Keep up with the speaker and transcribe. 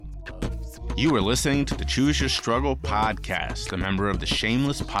You are listening to the Choose Your Struggle podcast, a member of the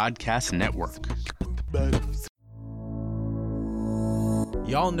Shameless Podcast Network.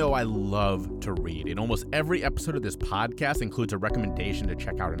 Y'all know I love to read, and almost every episode of this podcast includes a recommendation to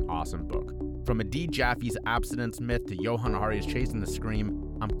check out an awesome book. From Adi Jaffe's Abstinence Myth to Johann Hari's Chasing the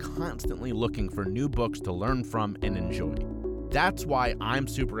Scream, I'm constantly looking for new books to learn from and enjoy. That's why I'm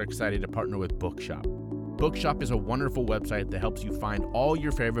super excited to partner with Bookshop. Bookshop is a wonderful website that helps you find all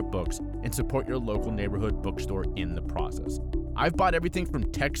your favorite books and support your local neighborhood bookstore in the process. I've bought everything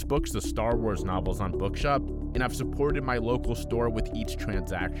from textbooks to Star Wars novels on Bookshop, and I've supported my local store with each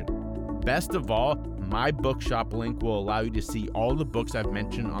transaction. Best of all, my Bookshop link will allow you to see all the books I've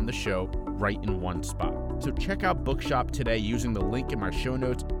mentioned on the show right in one spot. So check out Bookshop today using the link in my show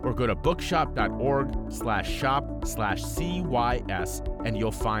notes, or go to bookshop.org/shop/CYS, and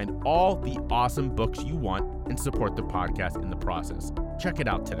you'll find all the awesome books you want and support the podcast in the process. Check it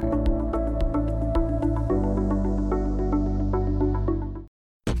out today.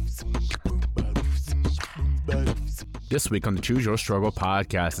 This week on the Choose Your Struggle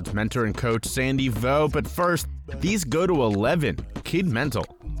podcast, it's mentor and coach Sandy Vo. But first, these go to 11. Kid Mental.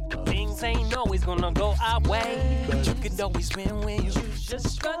 Things ain't always gonna go our way, but you can always win when you choose your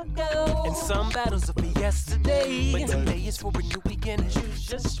struggle. And some battles are for yesterday, but today is for a new beginning.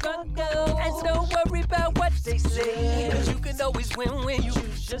 Choose your struggle, and don't worry about what they say, cause you can always win when you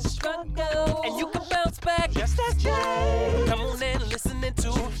choose your struggle. And you can bounce back just as Jay. Come on and listen to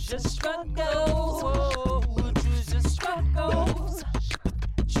Choose Your Struggle. Choose your struggles.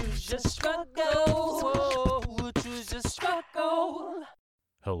 Choose your struggle. Choose your struggle.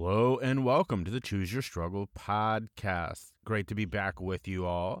 Hello and welcome to the Choose Your Struggle podcast. Great to be back with you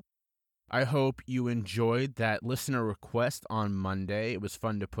all. I hope you enjoyed that listener request on Monday. It was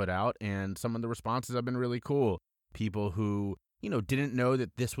fun to put out, and some of the responses have been really cool. People who, didn't know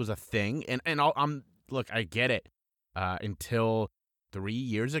that this was a thing, and look, I get it. Until 3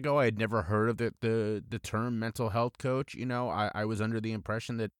 years ago, I had never heard of the term mental health coach. I was under the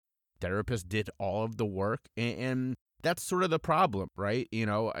impression that therapists did all of the work, and that's sort of the problem, right?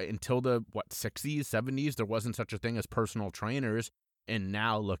 Until the 60s, 70s, there wasn't such a thing as personal trainers, and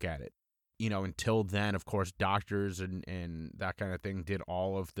now look at it. Until then, of course, doctors and that kind of thing did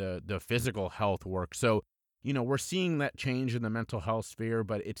all of the physical health work. So, we're seeing that change in the mental health sphere,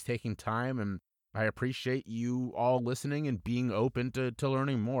 but it's taking time, and I appreciate you all listening and being open to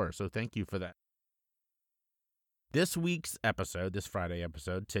learning more. So thank you for that. This week's episode, this Friday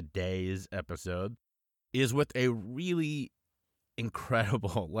episode, today's episode, is with a really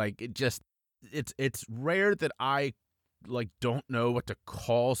incredible, it's rare that I don't know what to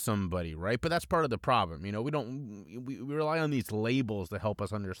call somebody, right? But that's part of the problem. We rely on these labels to help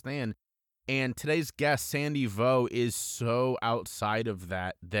us understand. And today's guest, Sandy Vo, is so outside of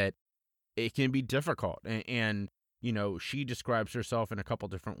that it can be difficult. And she describes herself in a couple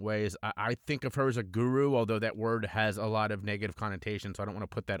different ways. I think of her as a guru, although that word has a lot of negative connotations, so I don't want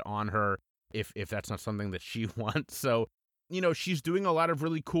to put that on her if that's not something that she wants. So, she's doing a lot of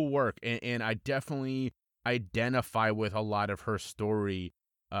really cool work, and I definitely identify with a lot of her story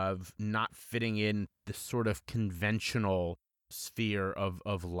of not fitting in the sort of conventional sphere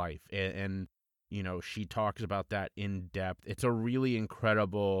of life. And she talks about that in depth. It's a really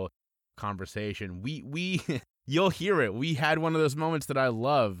incredible conversation. We you'll hear it. We had one of those moments that I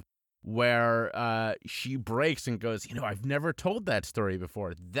love where she breaks and goes, I've never told that story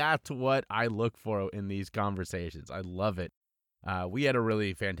before. That's what I look for in these conversations. I love it. We had a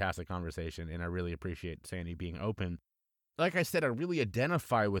really fantastic conversation, and I really appreciate Sandy being open. Like I said, I really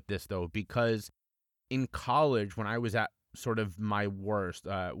identify with this, though, because in college, when I was at sort of my worst,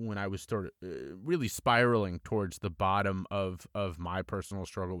 when I was sort of really spiraling towards the bottom of my personal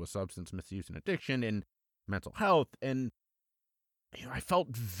struggle with substance misuse and addiction and mental health, and I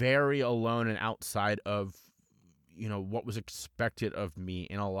felt very alone and outside of what was expected of me,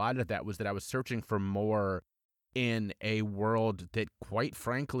 and a lot of that was that I was searching for more in a world that, quite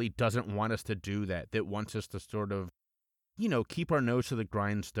frankly, doesn't want us to do that wants us to sort of keep our nose to the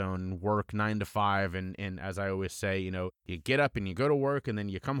grindstone, work 9 to 5. And as I always say, you get up and you go to work, and then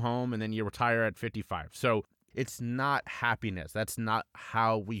you come home, and then you retire at 55. So it's not happiness. That's not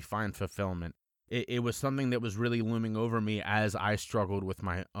how we find fulfillment. It was something that was really looming over me as I struggled with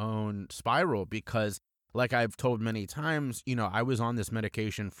my own spiral, because like I've told many times, I was on this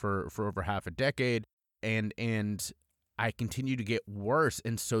medication for over half a decade, and I continued to get worse.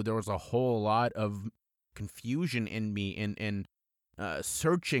 And so there was a whole lot of confusion in me and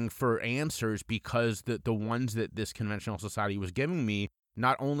searching for answers, because the ones that this conventional society was giving me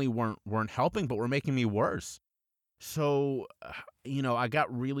not only weren't helping, but were making me worse. So, I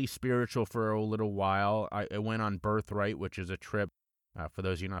got really spiritual for a little while. I went on Birthright, which is a trip, for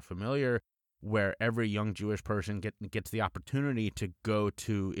those of you not familiar, where every young Jewish person gets the opportunity to go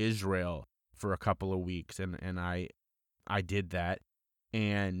to Israel for a couple of weeks. And I did that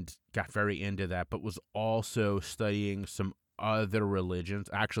and got very into that, but was also studying some other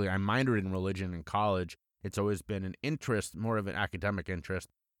religions. Actually, I minored in religion in college. It's always been an interest, more of an academic interest.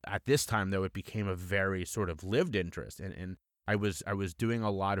 At this time, though, it became a very sort of lived interest. And I was doing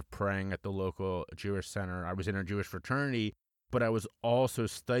a lot of praying at the local Jewish center. I was in a Jewish fraternity, but I was also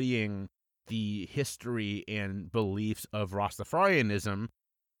studying the history and beliefs of Rastafarianism,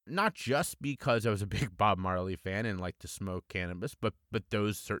 not just because I was a big Bob Marley fan and liked to smoke cannabis, but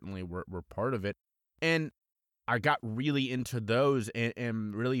those certainly were part of it. And I got really into those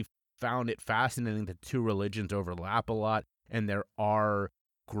and really found it fascinating that two religions overlap a lot, and there are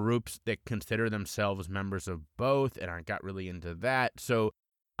groups that consider themselves members of both, and I got really into that. So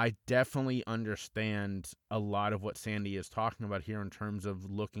I definitely understand a lot of what Sandy is talking about here in terms of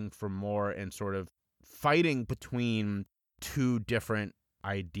looking for more and sort of fighting between two different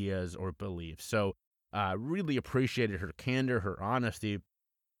ideas or beliefs. So really appreciated her candor, her honesty.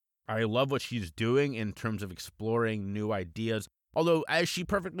 I love what she's doing in terms of exploring new ideas. Although, as she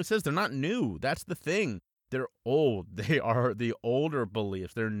perfectly says, they're not new. That's the thing. They're old. They are the older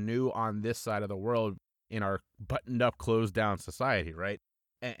beliefs. They're new on this side of the world in our buttoned-up, closed-down society, right?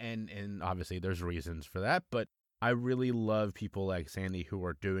 And obviously there's reasons for that, but I really love people like Sandy who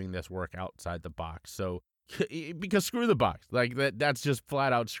are doing this work outside the box. So, because screw the box. Like, that's just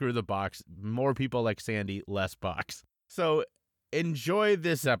flat out screw the box. More people like Sandy, less box. So, enjoy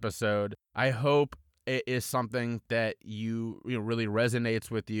this episode. I hope it is something that you really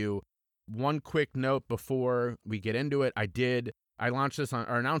resonates with you. One quick note before we get into it, I announced this on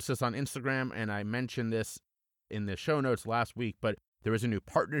Instagram, and I mentioned this in the show notes last week, but there is a new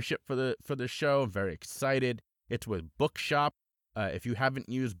partnership for the show. I'm very excited. It's with Bookshop. If you haven't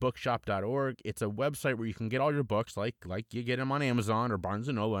used bookshop.org, it's a website where you can get all your books like you get them on Amazon or Barnes &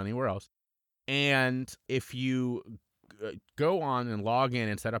 Noble, anywhere else. And if you go on and log in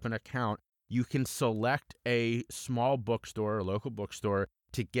and set up an account, you can select a small bookstore or local bookstore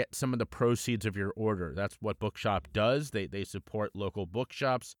to get some of the proceeds of your order. That's what Bookshop does. They support local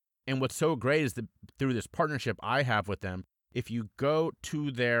bookshops. And what's so great is that through this partnership I have with them, if you go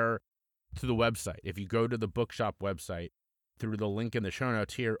to the website, if you go to the Bookshop website through the link in the show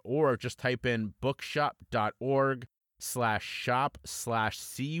notes here, or just type in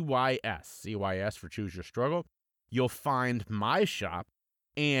bookshop.org/shop/CYS, CYS for Choose Your Struggle, you'll find my shop.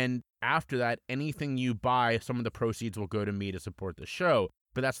 And after that, anything you buy, some of the proceeds will go to me to support the show.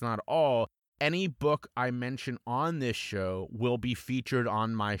 But that's not all. Any book I mention on this show will be featured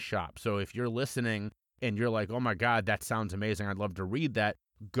on my shop. So if you're listening and you're like, oh my God, that sounds amazing, I'd love to read that,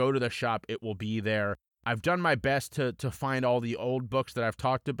 go to the shop. It will be there. I've done my best to find all the old books that I've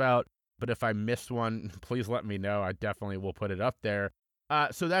talked about, but if I missed one, please let me know. I definitely will put it up there.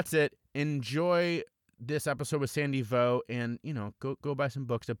 So that's it. Enjoy this episode with Sandy Vo, and go buy some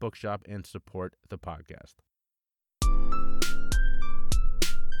books at Bookshop and support the podcast.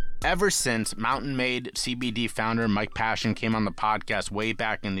 Ever since Mountain Made CBD founder Mike Passion came on the podcast way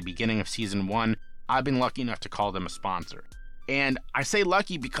back in the beginning of season 1, I've been lucky enough to call them a sponsor. And I say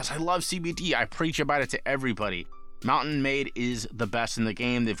lucky because I love CBD. I preach about it to everybody. Mountain Made is the best in the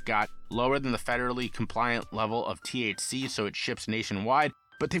game. They've got lower than the federally compliant level of THC, so it ships nationwide.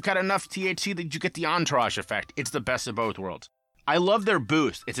 But they've got enough THC that you get the entourage effect. It's the best of both worlds. I love their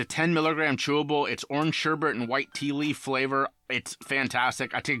Boost. It's a 10 milligram chewable. It's orange sherbet and white tea leaf flavor. It's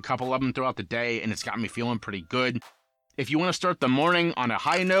fantastic. I take a couple of them throughout the day, and it's got me feeling pretty good. If you want to start the morning on a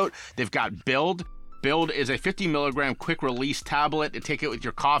high note, they've got Build. Build is a 50 milligram quick release tablet. You take it with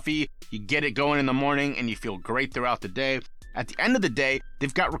your coffee, you get it going in the morning, and you feel great throughout the day. At the end of the day,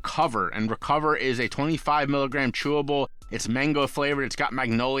 they've got Recover, and Recover is a 25 milligram chewable. It's mango flavored, it's got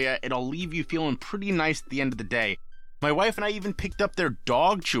magnolia. It'll leave you feeling pretty nice at the end of the day. My wife and I even picked up their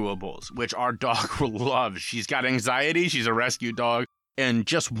dog chewables, which our dog loves. She's got anxiety, she's a rescue dog, and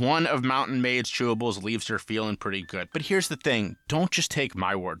just one of Mountain Made's chewables leaves her feeling pretty good. But here's the thing, don't just take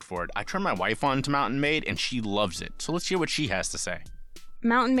my word for it. I turned my wife on to Mountain Made, and she loves it. So let's hear what she has to say.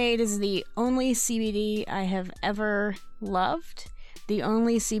 Mountain Made is the only CBD I have ever loved. The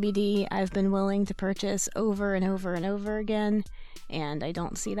only CBD I've been willing to purchase over and over and over again, and I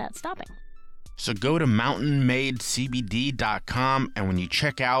don't see that stopping. So go to mountainmadecbd.com, and when you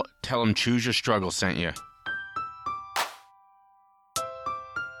check out, tell them Choose Your Struggle sent you.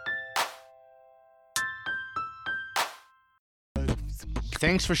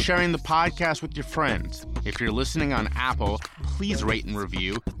 Thanks for sharing the podcast with your friends. If you're listening on Apple, please rate and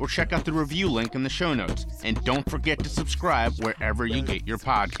review or check out the review link in the show notes. And don't forget to subscribe wherever you get your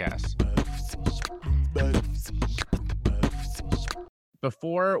podcasts.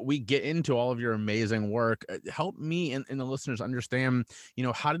 Before we get into all of your amazing work, help me and the listeners understand,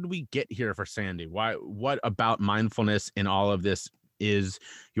 how did we get here for Sandy? What about mindfulness in all of this is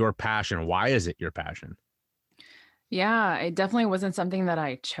your passion? Why is it your passion? Yeah, it definitely wasn't something that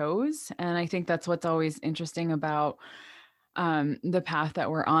I chose. And I think that's what's always interesting about the path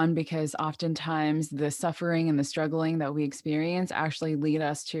that we're on, because oftentimes the suffering and the struggling that we experience actually lead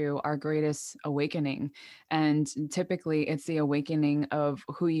us to our greatest awakening. And typically it's the awakening of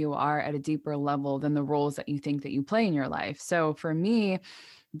who you are at a deeper level than the roles that you think that you play in your life. So for me,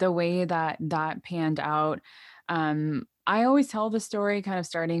 the way that panned out, I always tell the story kind of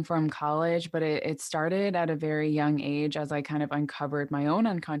starting from college, but it started at a very young age as I kind of uncovered my own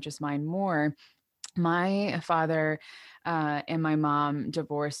unconscious mind more. My father and my mom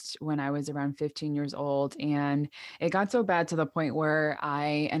divorced when I was around 15 years old. And it got so bad to the point where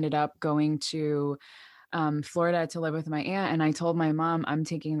I ended up going to Florida to live with my aunt. And I told my mom, I'm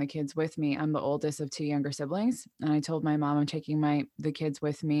taking the kids with me. I'm the oldest of two younger siblings. And I told my mom, I'm taking the kids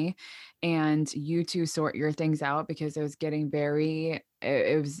with me, and you two sort your things out, because it was getting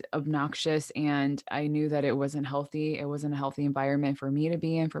it was obnoxious. And I knew that it wasn't healthy. It wasn't a healthy environment for me to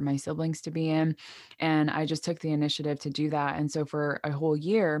be in, for my siblings to be in. And I just took the initiative to do that. And so for a whole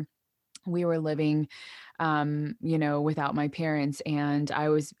year, we were living without my parents, and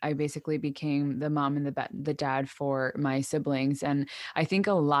I basically became the mom and the dad for my siblings. And I think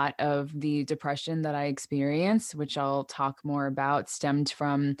a lot of the depression that I experienced, which I'll talk more about, stemmed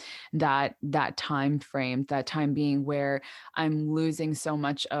from that time frame, that time being where I'm losing so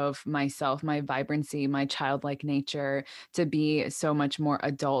much of myself, my vibrancy, my childlike nature, to be so much more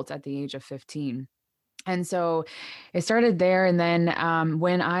adult at the age of 15. And so it started there. And then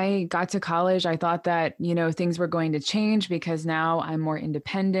when I got to college, I thought that, things were going to change, because now I'm more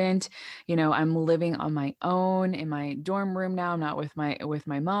independent. I'm living on my own in my dorm room now, not with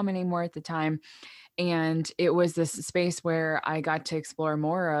my mom anymore at the time. And it was this space where I got to explore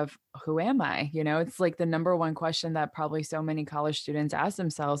more of, who am I? It's like the number one question that probably so many college students ask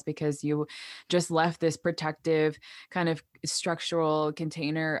themselves, because you just left this protective kind of structural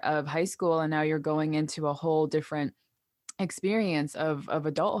container of high school, and now you're going into a whole different experience of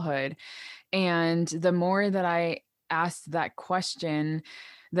adulthood. And the more that I asked that question,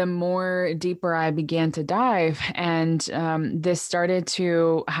 the more deeper I began to dive. And this started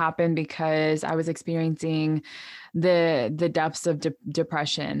to happen because I was experiencing the depths of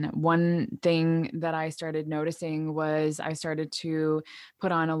depression. One thing that I started noticing was I started to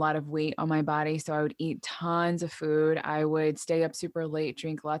put on a lot of weight on my body. So I would eat tons of food. I would stay up super late,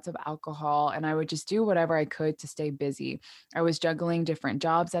 drink lots of alcohol, and I would just do whatever I could to stay busy. I was juggling different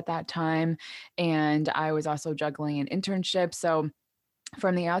jobs at that time, and I was also juggling an internship. So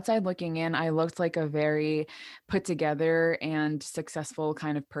from the outside looking in, I looked like a very put together and successful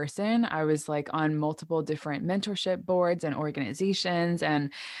kind of person. I was like on multiple different mentorship boards and organizations,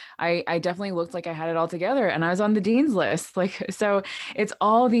 and I definitely looked like I had it all together, and I was on the dean's list. So it's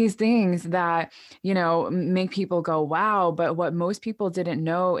all these things that, make people go, wow. But what most people didn't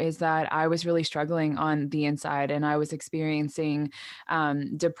know is that I was really struggling on the inside, and I was experiencing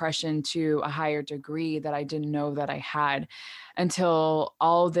depression to a higher degree that I didn't know that I had, until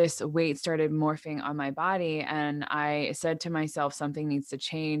all this weight started morphing on my body. And I said to myself, something needs to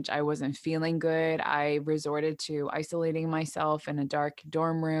change. I wasn't feeling good. I resorted to isolating myself in a dark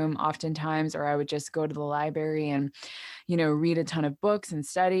dorm room oftentimes, or I would just go to the library and, read a ton of books and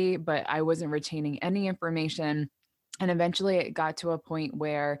study, but I wasn't retaining any information. And eventually it got to a point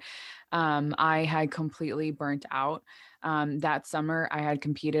where I had completely burnt out. That summer, I had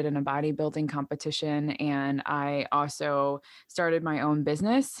competed in a bodybuilding competition, and I also started my own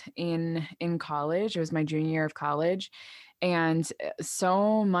business in college. It was my junior year of college. And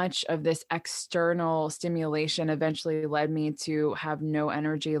so much of this external stimulation eventually led me to have no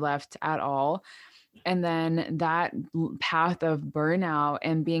energy left at all. And then that path of burnout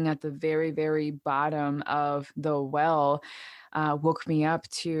and being at the very, very bottom of the well woke me up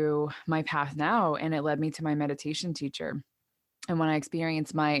to my path now. And it led me to my meditation teacher. And when I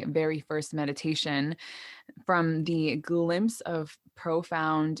experienced my very first meditation, from the glimpse of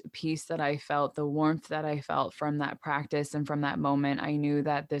profound peace that I felt, the warmth that I felt from that practice and from that moment, I knew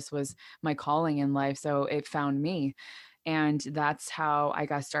that this was my calling in life. So it found me. And that's how I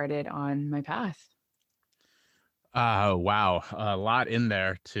got started on my path. Wow. A lot in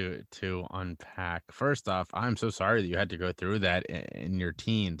there to unpack. First off, I'm so sorry that you had to go through that in your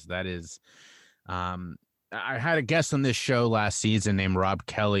teens. That is I had a guest on this show last season named Rob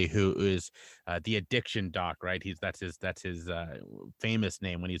Kelly, who is the addiction doc, right? That's his famous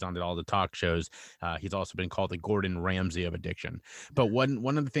name when he's on all the talk shows. He's also been called the Gordon Ramsay of addiction. But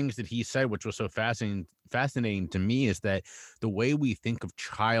one of the things that he said, which was so fascinating to me, is that the way we think of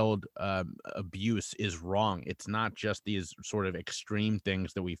child abuse is wrong. It's not just these sort of extreme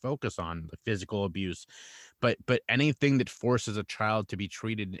things that we focus on, the physical abuse, but anything that forces a child to be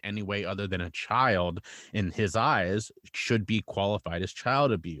treated in any way other than a child in his eyes should be qualified as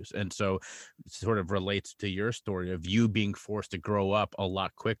child abuse. And so it sort of relates to your story of you being forced to grow up a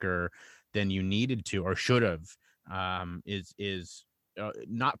lot quicker than you needed to or should have. Is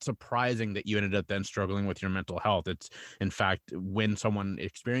not surprising that you ended up then struggling with your mental health. It's, in fact, when someone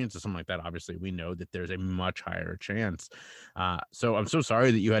experiences something like that, obviously we know that there's a much higher chance. So I'm so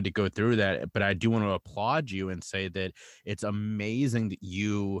sorry that you had to go through that, but I do want to applaud you and say that it's amazing that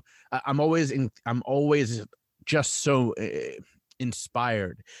you, I'm always just so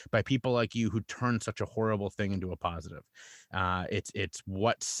inspired by people like you who turn such a horrible thing into a positive. It's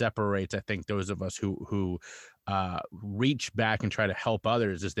what separates, I think, those of us who reach back and try to help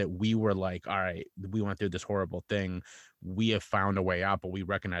others, is that we were like, all right, we went through this horrible thing, we have found a way out, but we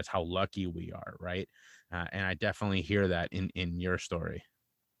recognize how lucky we are, right? And I definitely hear that in your story.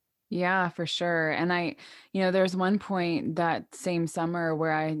 Yeah, for sure. And there's one point that same summer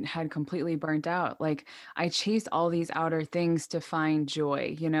where I had completely burnt out. Like I chased all these outer things to find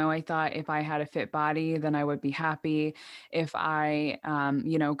joy. I thought if I had a fit body, then I would be happy. If I,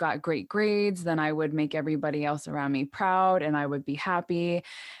 got great grades, then I would make everybody else around me proud and I would be happy.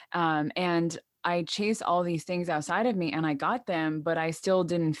 And I chased all these things outside of me and I got them, but I still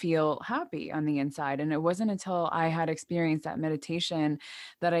didn't feel happy on the inside. And it wasn't until I had experienced that meditation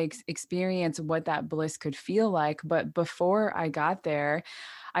that I experienced what that bliss could feel like. But before I got there,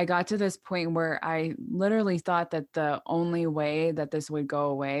 I got to this point where I literally thought that the only way that this would go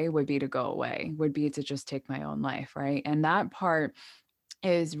away would be to just take my own life. Right. And that part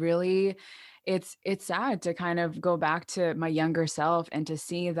is really, it's sad to kind of go back to my younger self and to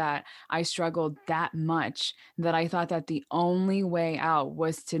see that I struggled that much that I thought that the only way out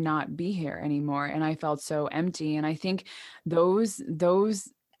was to not be here anymore. And I felt so empty. And I think those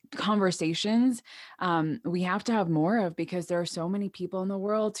conversations we have to have more of, because there are so many people in the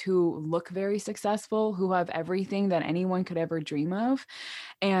world who look very successful, who have everything that anyone could ever dream of,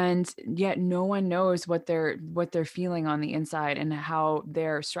 and yet no one knows what they're feeling on the inside and how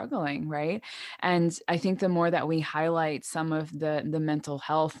they're struggling, right? And I think the more that we highlight some of the mental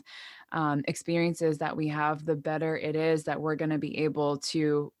health experiences that we have, the better it is that we're going to be able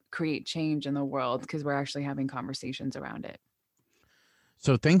to create change in the world, because we're actually having conversations around it.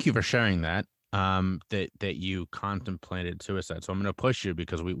 So thank you for sharing that, that you contemplated suicide. So I'm going to push you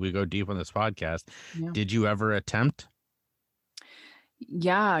because we go deep on this podcast. Yeah. Did you ever attempt?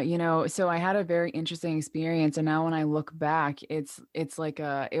 Yeah, so I had a very interesting experience, and now when I look back, it's like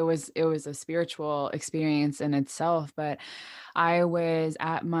it was a spiritual experience in itself. But I was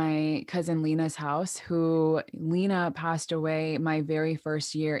at my cousin Lena's house, who Lena passed away my very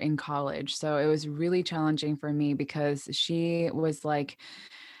first year in college. So it was really challenging for me because she was like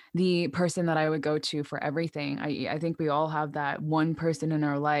the person that I would go to for everything. I think we all have that one person in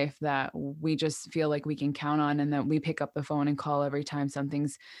our life that we just feel like we can count on, and that we pick up the phone and call every time something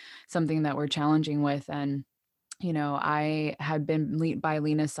that we're challenging with. And I had been by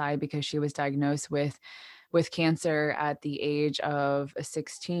Lena's side because she was diagnosed with cancer at the age of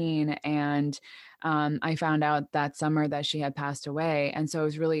 16. And I found out that summer that she had passed away. And so it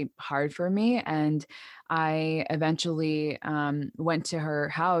was really hard for me. And I eventually went to her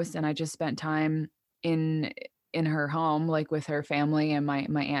house, and I just spent time in her home, like with her family and my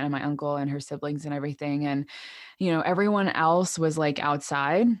aunt and my uncle and her siblings and everything. And, everyone else was like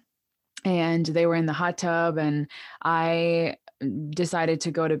outside and they were in the hot tub, and I decided to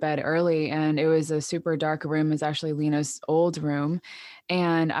go to bed early, and it was a super dark room. It's actually Lena's old room.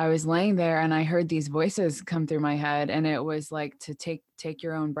 And I was laying there and I heard these voices come through my head, and it was like to take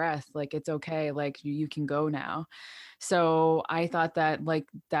your own breath. Like, it's okay. Like you can go now. So I thought that like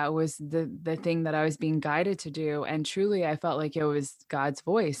that was the thing that I was being guided to do. And truly I felt like it was God's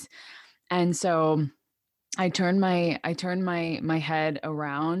voice. And so I turned my head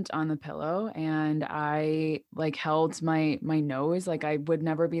around on the pillow, and I like held my nose. Like I would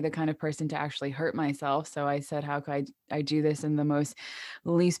never be the kind of person to actually hurt myself. So I said, how could I do this in the most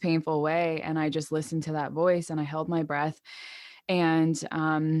least painful way? And I just listened to that voice, and I held my breath and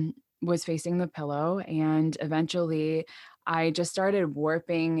was facing the pillow. And eventually I just started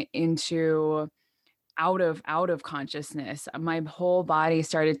warping into out of consciousness. My whole body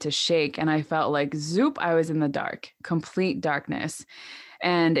started to shake and I felt like zoop, I was in the dark, complete darkness.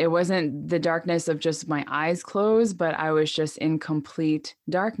 And it wasn't the darkness of just my eyes closed, but I was just in complete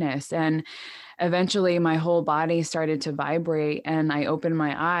darkness. And eventually my whole body started to vibrate and I opened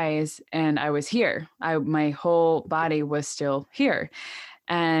my eyes and I was here. My whole body was still here.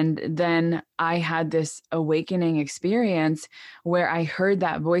 And then I had this awakening experience where I heard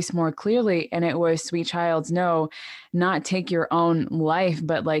that voice more clearly. And it was, sweet child, no, not take your own life,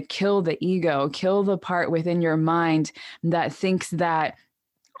 but like kill the ego, kill the part within your mind that thinks that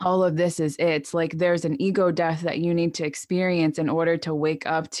all of this is it. It's like there's an ego death that you need to experience in order to wake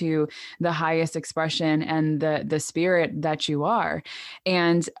up to the highest expression and the spirit that you are.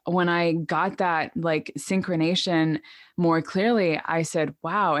 And when I got that like synchronization more clearly, I said,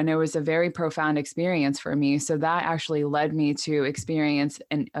 wow. And it was a very profound experience for me. So that actually led me to experience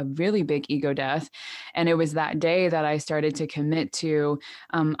a really big ego death. And it was that day that I started to commit to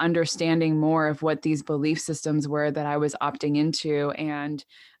understanding more of what these belief systems were that I was opting into, and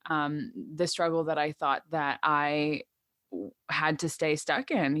the struggle that I thought that I had to stay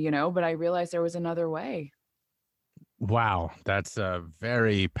stuck in, but I realized there was another way. Wow, that's a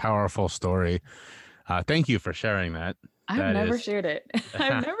very powerful story. Thank you for sharing that. I've never shared it.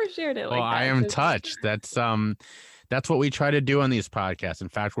 I've never shared it like that. I am touched. That's what we try to do on these podcasts. In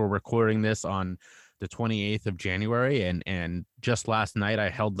fact, we're recording this on the 28th of January. And just last night, I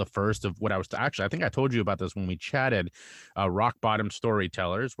held the first of what I think I told you about this when we chatted, rock bottom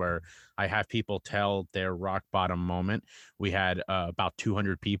storytellers, where I have people tell their rock bottom moment. We had about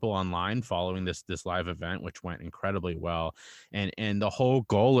 200 people online following this live event, which went incredibly well. And the whole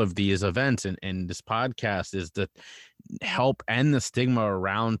goal of these events and this podcast is to help end the stigma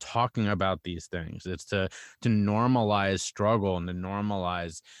around talking about these things. It's to normalize struggle and to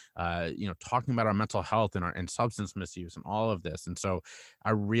normalize, talking about our mental health and substance misuse and all of this. And so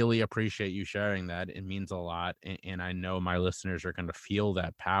I really appreciate you sharing that. It means a lot. And I know my listeners are going to feel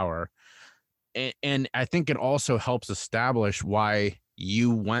that power. And I think it also helps establish why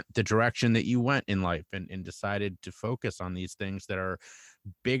you went the direction that you went in life and decided to focus on these things that are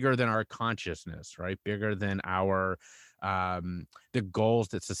bigger than our consciousness, right? Bigger than our the goals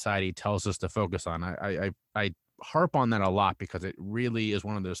that society tells us to focus on. I harp on that a lot because it really is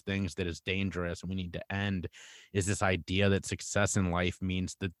one of those things that is dangerous and we need to end, is this idea that success in life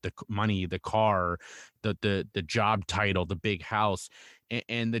means the money, the car, the job title, the big house.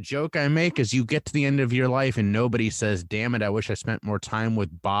 And the joke I make is you get to the end of your life and nobody says, damn it, I wish I spent more time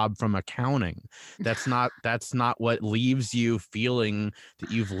with Bob from accounting. That's not what leaves you feeling that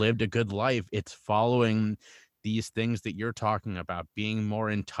you've lived a good life. It's following these things that you're talking about, being more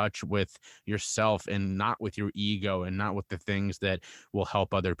in touch with yourself and not with your ego and not with the things that will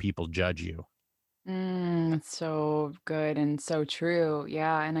help other people judge you. It's so good and so true.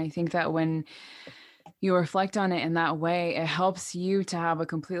 Yeah. And I think that when you reflect on it in that way, it helps you to have a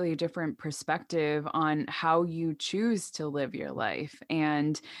completely different perspective on how you choose to live your life.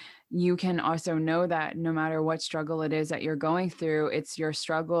 And you can also know that no matter what struggle it is that you're going through, it's your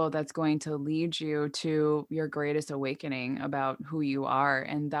struggle that's going to lead you to your greatest awakening about who you are.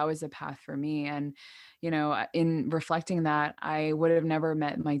 And that was a path for me. And, in reflecting that, I would have never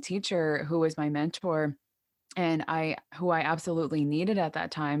met my teacher, who was my mentor, and who I absolutely needed at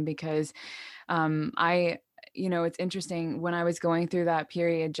that time, because it's interesting, when I was going through that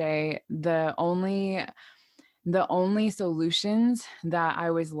period, Jay, the only solutions that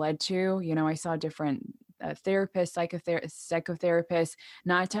I was led to, I saw different therapists, psychotherapists,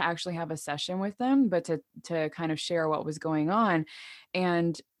 not to actually have a session with them, but to kind of share what was going on.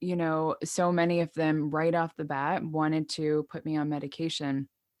 And, so many of them right off the bat wanted to put me on medication.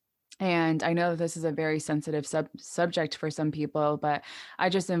 And I know that this is a very sensitive subject for some people, but I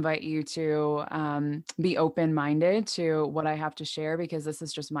just invite you to be open-minded to what I have to share, because this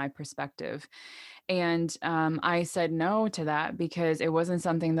is just my perspective. And I said no to that because it wasn't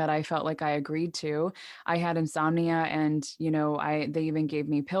something that I felt like I agreed to. I had insomnia, and they even gave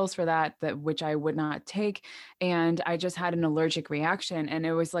me pills for that which I would not take, and I just had an allergic reaction. And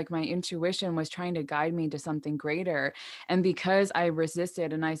it was like my intuition was trying to guide me to something greater. And because I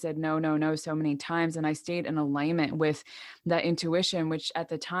resisted and I said no so many times, and I stayed in alignment with that intuition, which at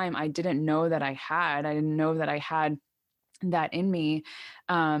the time I didn't know that I had. I didn't know that I had that in me.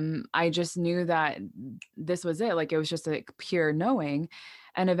 I just knew that this was it. Like, it was just a pure knowing.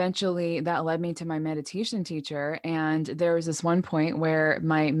 And eventually that led me to my meditation teacher. And there was this one point where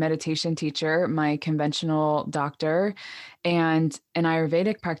my meditation teacher, my conventional doctor, and an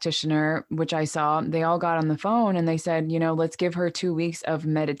Ayurvedic practitioner, which I saw, they all got on the phone and they said, let's give her 2 weeks of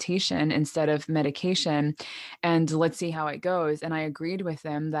meditation instead of medication, and let's see how it goes. And I agreed with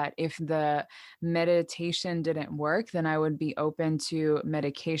them that if the meditation didn't work, then I would be open to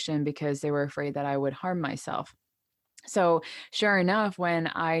medication because they were afraid that I would harm myself. So sure enough, when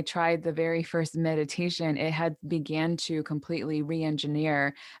I tried the very first meditation, it had began to completely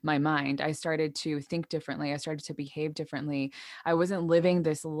re-engineer my mind. I started to think differently. I started to behave differently. I wasn't living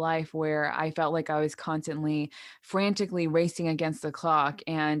this life where I felt like I was constantly frantically racing against the clock,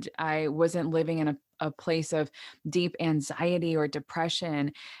 and I wasn't living in a place of deep anxiety or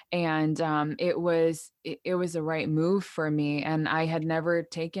depression. And it was the right move for me. And I had never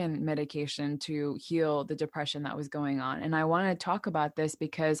taken medication to heal the depression that was going on. And I want to talk about this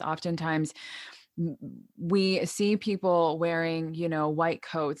because oftentimes we see people wearing, white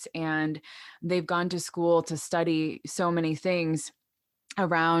coats, and they've gone to school to study so many things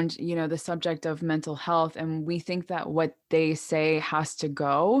around, the subject of mental health. And we think that what they say has to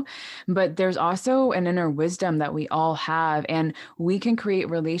go, but there's also an inner wisdom that we all have. And we can create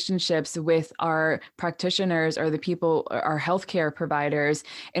relationships with our practitioners or the people, our healthcare providers,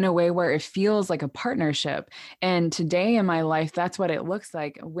 in a way where it feels like a partnership. And today in my life, that's what it looks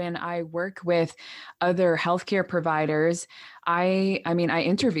like. When I work with other healthcare providers, I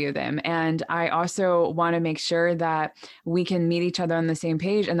interview them, and I also want to make sure that we can meet each other on the same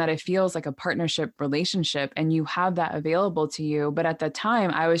page and that it feels like a partnership relationship and you have that available to you. But at the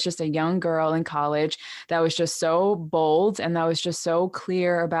time, I was just a young girl in college that was just so bold and that was just so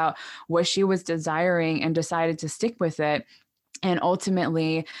clear about what she was desiring and decided to stick with it. And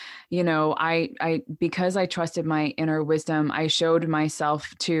ultimately, I because I trusted my inner wisdom, I showed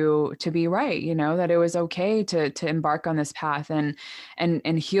myself to be right, that it was okay to embark on this path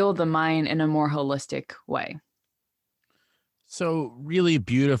and heal the mind in a more holistic way. So really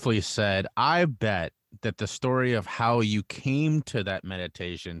beautifully said. I bet that the story of how you came to that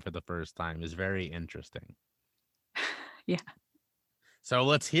meditation for the first time is very interesting. Yeah. So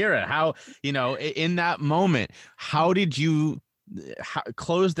let's hear it. How, in that moment, how did you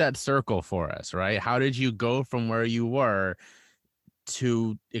close that circle for us, right? How did you go from where you were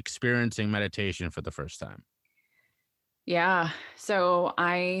to experiencing meditation for the first time? Yeah. So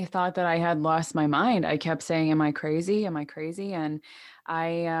I thought that I had lost my mind. I kept saying, am I crazy? Am I crazy? And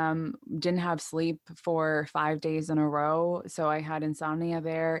I didn't have sleep for 5 days in a row. So I had insomnia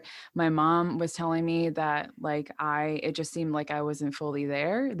there. My mom was telling me that it just seemed like I wasn't fully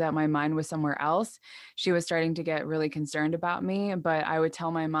there, that my mind was somewhere else. She was starting to get really concerned about me, but I would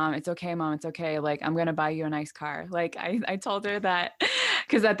tell my mom, it's okay, Mom, it's okay. I'm going to buy you a nice car. I told her that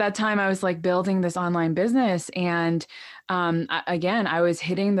because at that time I was building this online business, and I was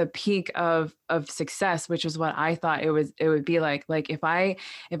hitting the peak of success, which is what I thought it would be like if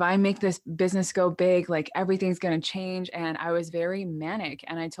I make this business go big, everything's going to change. And I was very manic,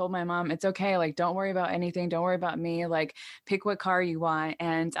 and I told my mom, it's okay. Don't worry about anything. Don't worry about me. Pick what car you want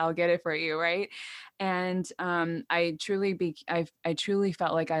and I'll get it for you. Right. And I truly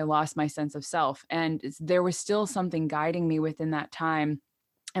felt like I lost my sense of self, and there was still something guiding me within that time.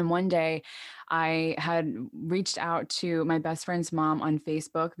 And one day I had reached out to my best friend's mom on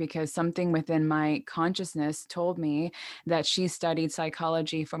Facebook because something within my consciousness told me that she studied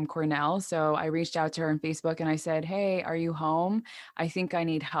psychology from Cornell. So I reached out to her on Facebook and I said, hey, are you home? I think I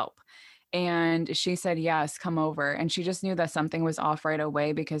need help. And she said, yes, come over. And she just knew that something was off right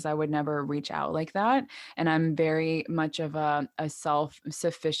away because I would never reach out like that. And I'm very much of a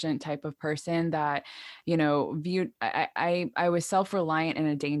self-sufficient type of person that, viewed, I was self-reliant in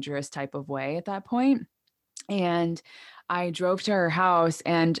a dangerous type of way at that point. And I drove to her house,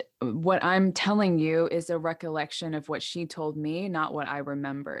 and what I'm telling you is a recollection of what she told me, not what I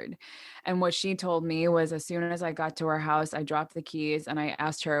remembered. And what she told me was, as soon as I got to her house, I dropped the keys and I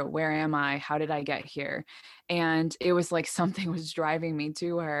asked her, where am I? How did I get here? And it was like something was driving me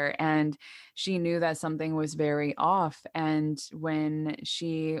to her, and she knew that something was very off. And when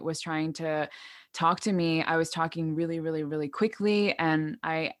she was trying to talk to me, I was talking really, really, really quickly. And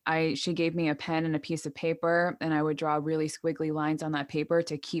she gave me a pen and a piece of paper, and I would draw really squiggly lines on that paper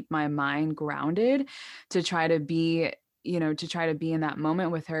to keep my mind grounded, to try to be to try to be in that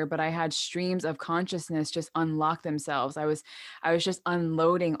moment with her, but I had streams of consciousness just unlock themselves. I was just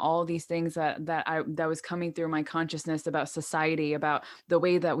unloading all these things that was coming through my consciousness about society, about the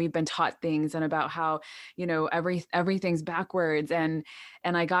way that we've been taught things, and about how, everything's backwards. And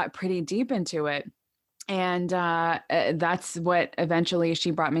I got pretty deep into it. And that's what eventually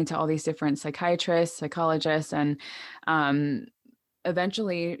she brought me to all these different psychiatrists, psychologists, and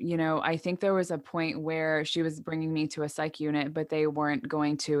eventually, I think there was a point where she was bringing me to a psych unit, but they weren't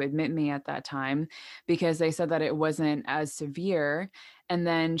going to admit me at that time because they said that it wasn't as severe. And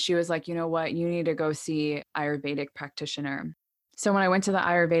then she was like, you know what, you need to go see Ayurvedic practitioner. So when I went to the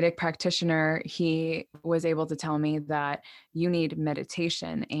Ayurvedic practitioner, he was able to tell me that you need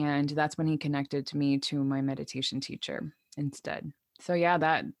meditation. And that's when he connected me to my meditation teacher instead. So yeah,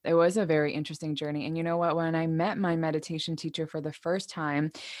 that it was a very interesting journey. And you know what? When I met my meditation teacher for the first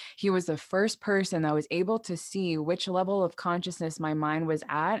time, he was the first person that was able to see which level of consciousness my mind was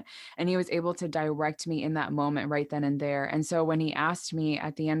at. And he was able to direct me in that moment right then and there. And so when he asked me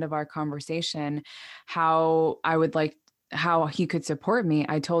at the end of our conversation how he could support me,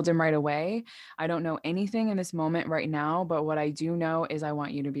 I told him right away, I don't know anything in this moment right now, but what I do know is I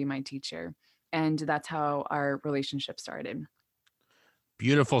want you to be my teacher. And that's how our relationship started.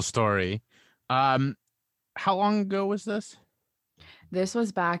 Beautiful story. How long ago was this? This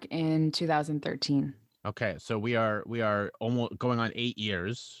was back in 2013. Okay, so we are almost going on 8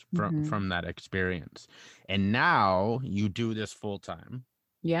 years from that experience, and now you do this full time.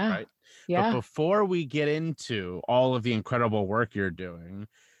 Yeah. Right. Yeah. But before we get into all of the incredible work you're doing,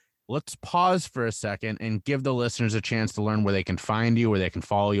 let's pause for a second and give the listeners a chance to learn where they can find you, where they can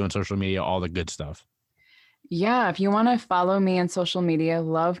follow you on social media, all the good stuff. Yeah, if you want to follow me on social media,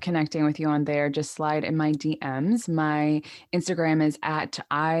 love connecting with you on there. Just slide in my DMs. My Instagram is at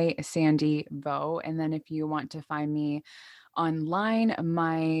isandyvo. And then if you want to find me online,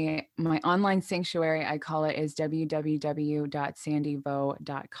 my online sanctuary, I call it, is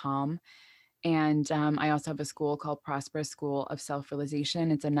www.sandyvo.com. And I also have a school called Prosperous School of Self-Realization.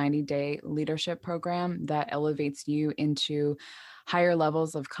 It's a 90-day leadership program that elevates you into higher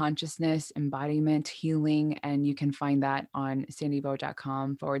levels of consciousness, embodiment, healing. And you can find that on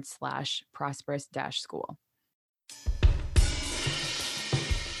sandyvo.com/prosperous-school.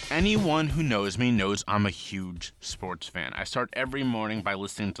 Anyone who knows me knows I'm a huge sports fan. I start every morning by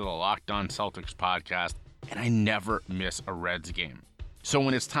listening to the Locked On Celtics podcast, and I never miss a Reds game. So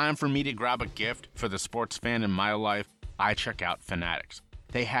when it's time for me to grab a gift for the sports fan in my life, I check out Fanatics.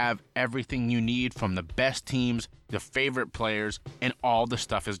 They have everything you need, from the best teams, the favorite players, and all the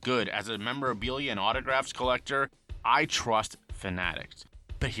stuff is good. As a memorabilia and autographs collector, I trust Fanatics.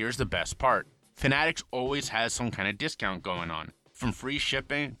 But here's the best part. Fanatics always has some kind of discount going on. From free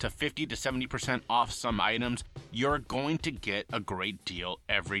shipping to 50 to 70% off some items, you're going to get a great deal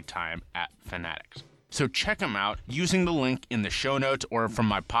every time at Fanatics. So check them out using the link in the show notes or from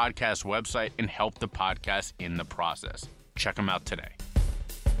my podcast website and help the podcast in the process. Check them out today.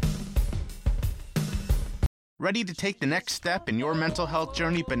 Ready to take the next step in your mental health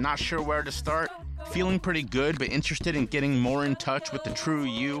journey but not sure where to start? Feeling pretty good but interested in getting more in touch with the true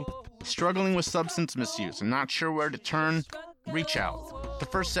you? Struggling with substance misuse and not sure where to turn? Reach out. The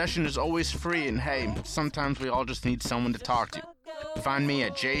first session is always free, and hey, sometimes we all just need someone to talk to. Find me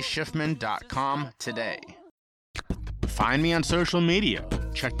at jschiffman.com today. Find me on social media.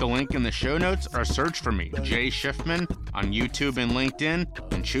 Check the link in the show notes or search for me, Jay Schiffman, on YouTube and LinkedIn,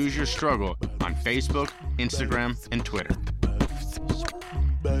 and Choose Your Struggle on Facebook, Instagram, and Twitter.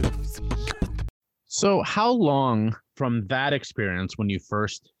 So how long from that experience when you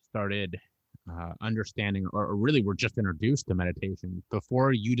first started understanding or really were just introduced to meditation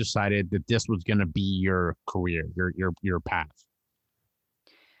before you decided that this was going to be your career, your path?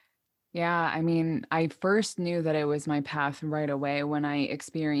 Yeah, I mean, I first knew that it was my path right away when I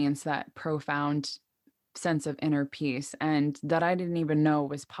experienced that profound sense of inner peace, and that I didn't even know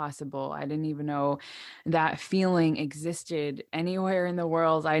was possible. I didn't even know that feeling existed anywhere in the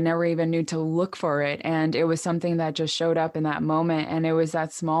world. I never even knew to look for it. And it was something that just showed up in that moment. And it was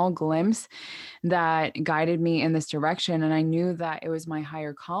that small glimpse that guided me in this direction. And I knew that it was my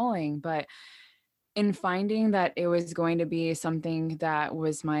higher calling. But in finding that it was going to be something that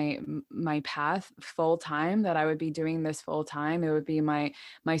was my path full time, that I would be doing this full time, it would be my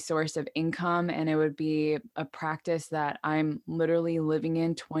source of income, and it would be a practice that I'm literally living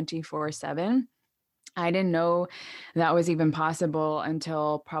in 24/7. I didn't know that was even possible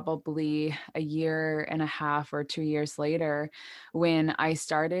until probably a year and a half or 2 years later, when I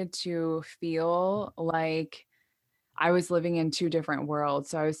started to feel like I was living in two different worlds.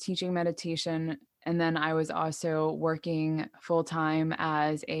 So I was teaching meditation And then I was also working full time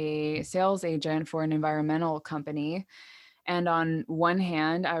as a sales agent for an environmental company. And on one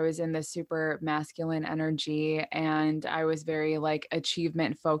hand, I was in this super masculine energy and I was very like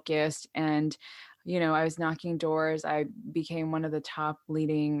achievement focused. And, I was knocking doors. I became one of the top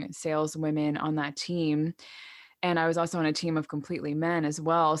leading saleswomen on that team. And I was also on a team of completely men as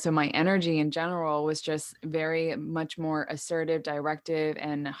well. So my energy in general was just very much more assertive, directive,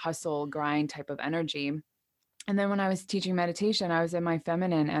 and hustle grind type of energy. And then when I was teaching meditation, I was in my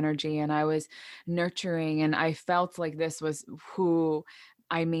feminine energy and I was nurturing, and I felt like this was who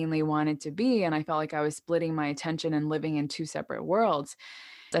I mainly wanted to be. And I felt like I was splitting my attention and living in two separate worlds.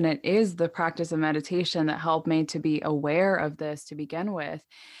 And it is the practice of meditation that helped me to be aware of this to begin with.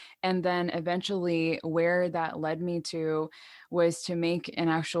 And then eventually, where that led me to was to make an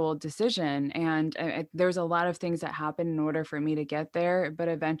actual decision. And there's a lot of things that happened in order for me to get there. But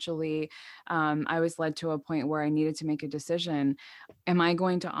eventually, I was led to a point where I needed to make a decision. Am I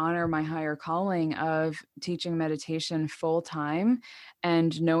going to honor my higher calling of teaching meditation full time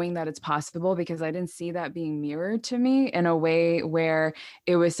and knowing that it's possible? Because I didn't see that being mirrored to me in a way where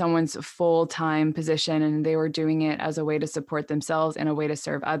it was someone's full time position and they were doing it as a way to support themselves and a way to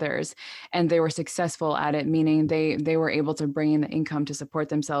serve others. And they were successful at it, meaning they were able to bring in the income to support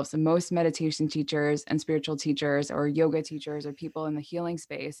themselves. And most meditation teachers and spiritual teachers or yoga teachers or people in the healing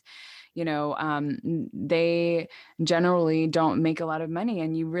space, they generally don't make a lot of money,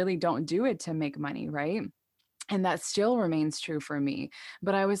 and you really don't do it to make money, right? And that still remains true for me.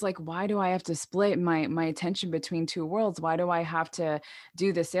 But I was like, why do I have to split my attention between two worlds? Why do I have to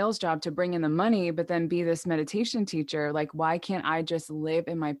do the sales job to bring in the money, but then be this meditation teacher? Like, why can't I just live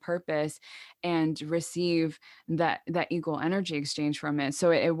in my purpose and receive that equal energy exchange from it?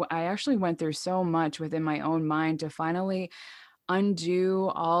 So I actually went through so much within my own mind to finally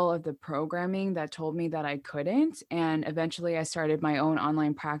undo all of the programming that told me that I couldn't. And eventually I started my own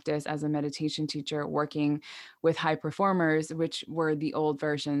online practice as a meditation teacher, working with high performers, which were the old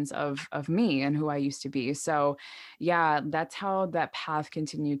versions of me and who I used to be. So yeah, that's how that path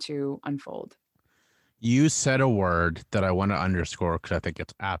continued to unfold. You said a word that I want to underscore because I think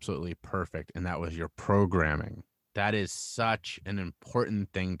it's absolutely perfect, and that was your programming. That is such an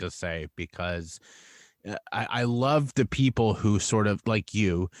important thing to say because I love the people who sort of like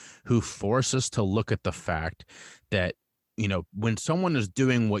you, who force us to look at the fact that, when someone is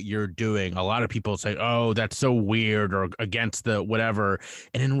doing what you're doing, a lot of people say, oh, that's so weird or against the whatever.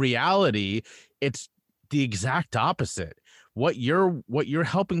 And in reality, it's the exact opposite. What you're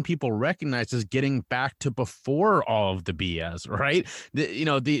helping people recognize is getting back to before all of the BS, right? The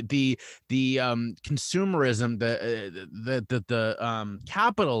consumerism, the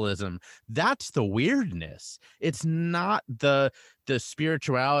capitalism. That's the weirdness. It's not the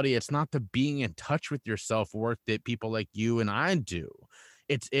spirituality. It's not the being in touch with yourself work that people like you and I do.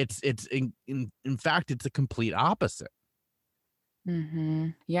 It's in fact, it's a complete opposite.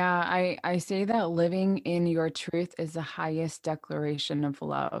 Yeah, I say that living in your truth is the highest declaration of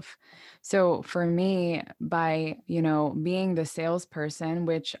love. So for me, by, being the salesperson,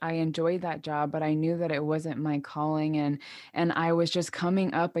 which I enjoyed that job, but I knew that it wasn't my calling, and I was just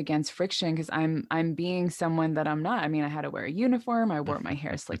coming up against friction because I'm being someone that I'm not. I mean, I had to wear a uniform, I wore my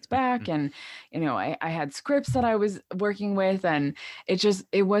hair slicked back, and I had scripts that I was working with, and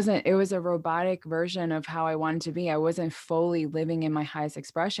it was a robotic version of how I wanted to be. I wasn't fully living in my highest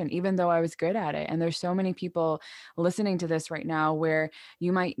expression, even though I was good at it. And there's so many people listening to this right now where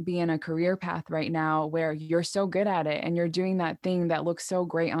you might be in a career path right now where you're so good at it and you're doing that thing that looks so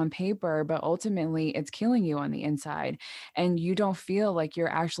great on paper, but ultimately it's killing you on the inside and you don't feel like you're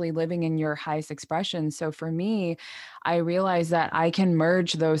actually living in your highest expression. So for me, I realized that I can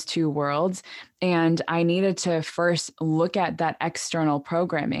merge those two worlds, and I needed to first look at that external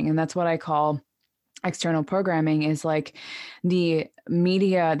programming. And that's what I call external programming, is like the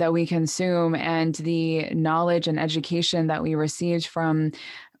media that we consume and the knowledge and education that we received from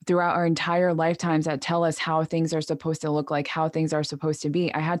throughout our entire lifetimes that tell us how things are supposed to look like, how things are supposed to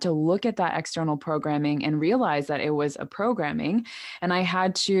be. I had to look at that external programming and realize that it was a programming. And I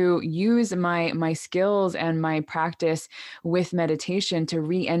had to use my skills and my practice with meditation to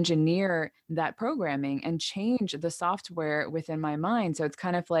re-engineer that programming and change the software within my mind. So it's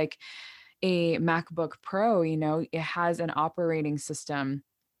kind of like a MacBook Pro, it has an operating system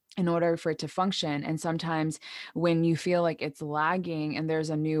in order for it to function. And sometimes when you feel like it's lagging and there's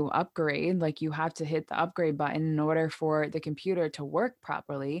a new upgrade, like you have to hit the upgrade button in order for the computer to work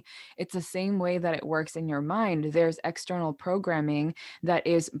properly. It's the same way that it works in your mind. There's external programming that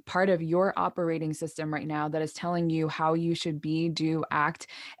is part of your operating system right now that is telling you how you should be, do, act,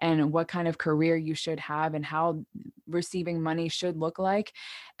 and what kind of career you should have and how receiving money should look like.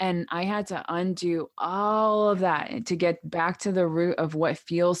 And I had to undo all of that to get back to the root of what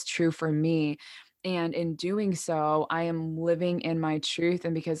feels true for me. And in doing so, I am living in my truth.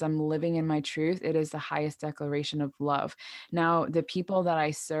 And because I'm living in my truth, it is the highest declaration of love. Now, the people that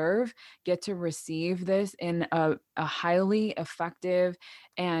I serve get to receive this in a highly effective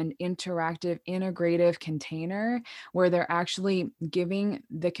and interactive, integrative container where they're actually giving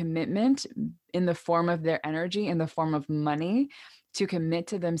the commitment in the form of their energy, in the form of money, to commit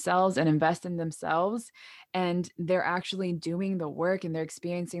to themselves and invest in themselves. And they're actually doing the work and they're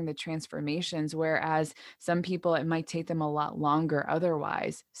experiencing the transformations, whereas some people, it might take them a lot longer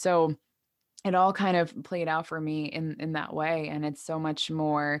otherwise. So it all kind of played out for me in that way. And it's so much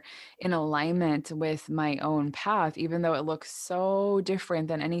more in alignment with my own path, even though it looks so different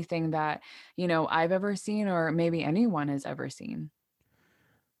than anything that, I've ever seen or maybe anyone has ever seen.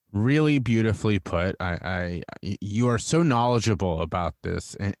 Really beautifully put. You are so knowledgeable about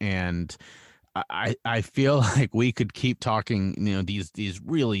this, and I feel like we could keep talking, these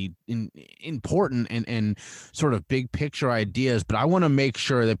really important and sort of big picture ideas, but I want to make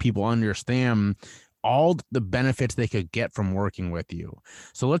sure that people understand all the benefits they could get from working with you.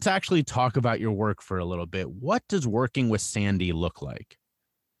 So let's actually talk about your work for a little bit. What does working with Sandy look like?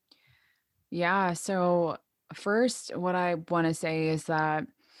 Yeah. So first, what I want to say is that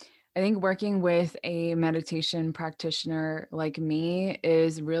I think working with a meditation practitioner like me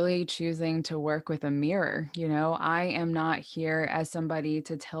is really choosing to work with a mirror. I am not here as somebody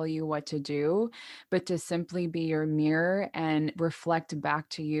to tell you what to do, but to simply be your mirror and reflect back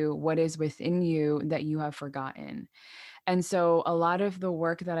to you what is within you that you have forgotten. And so a lot of the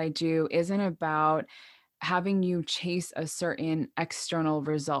work that I do isn't about having you chase a certain external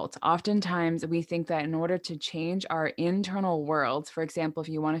result. Oftentimes, we think that in order to change our internal world, for example, if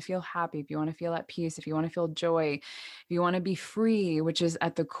you want to feel happy, if you want to feel at peace, if you want to feel joy, if you want to be free, which is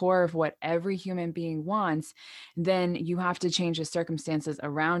at the core of what every human being wants, then you have to change the circumstances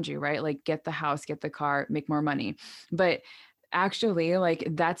around you, right? Like get the house, get the car, make more money. But actually, like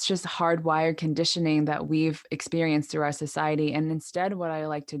that's just hardwired conditioning that we've experienced through our society. And instead, what I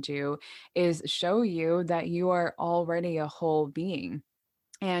like to do is show you that you are already a whole being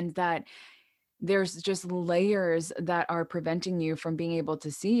and that there's just layers that are preventing you from being able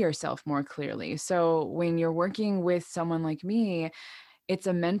to see yourself more clearly. So when you're working with someone like me, it's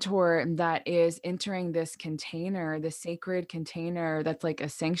a mentor that is entering this container, the sacred container that's like a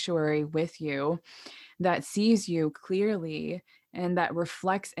sanctuary with you, that sees you clearly and that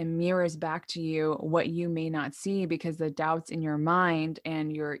reflects and mirrors back to you what you may not see because the doubts in your mind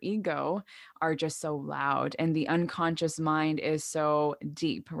and your ego are just so loud and the unconscious mind is so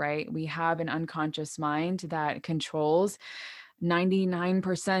deep, right? We have an unconscious mind that controls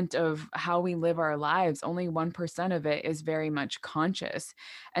 99% of how we live our lives. Only 1% of it is very much conscious.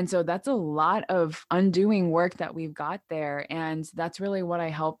 And so that's a lot of undoing work that we've got there. And that's really what I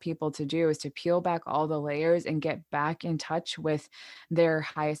help people to do, is to peel back all the layers and get back in touch with their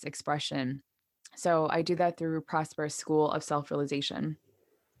highest expression. So I do that through Prosperous School of Self-Realization.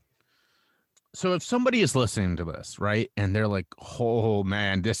 So if somebody is listening to this, right, and they're like, "Oh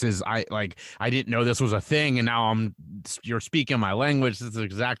man, I didn't know this was a thing, and now you're speaking my language. This is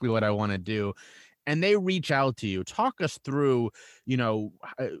exactly what I want to do," and they reach out to you, talk us through,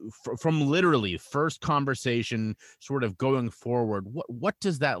 from literally first conversation, sort of going forward. What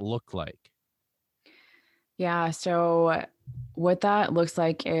does that look like? Yeah. So what that looks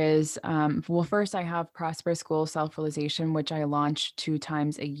like is, well, first I have Prosperous School Self-Realization, which I launch 2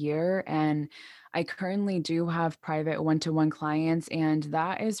 times a year. And I currently do have private one-to-one clients, and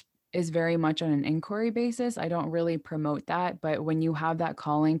that is very much on an inquiry basis. I don't really promote that, but when you have that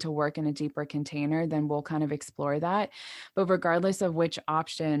calling to work in a deeper container, then we'll kind of explore that. But regardless of which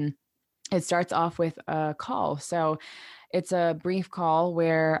option, it starts off with a call. So it's a brief call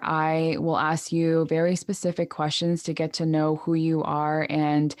where I will ask you very specific questions to get to know who you are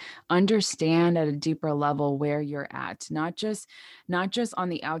and understand at a deeper level where you're at. Not just on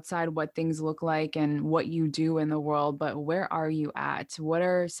the outside what things look like and what you do in the world, but where are you at? What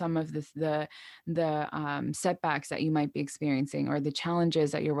are some of the setbacks that you might be experiencing or the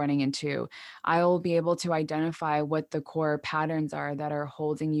challenges that you're running into? I will be able to identify what the core patterns are that are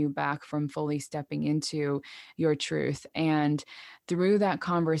holding you back from fully stepping into your truth. And through that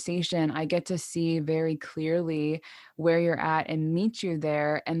conversation, I get to see very clearly where you're at and meet you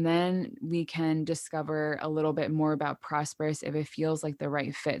there. And then we can discover a little bit more about Prosperous if it feels like the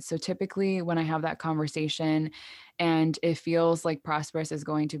right fit. So typically, when I have that conversation and it feels like Prosperous is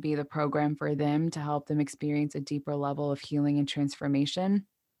going to be the program for them to help them experience a deeper level of healing and transformation,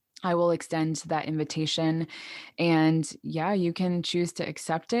 I will extend that invitation. And yeah, you can choose to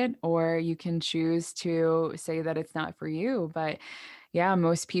accept it or you can choose to say that it's not for you. But yeah,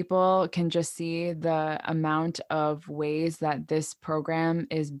 most people can just see the amount of ways that this program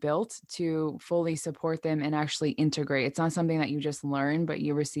is built to fully support them and actually integrate. It's not something that you just learn, but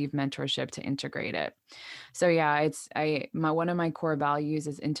you receive mentorship to integrate it. So yeah, one of my core values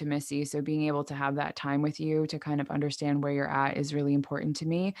is intimacy. So being able to have that time with you to kind of understand where you're at is really important to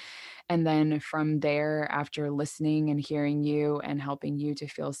me. And then from there, after listening and hearing you and helping you to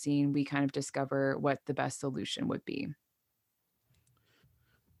feel seen, we kind of discover what the best solution would be.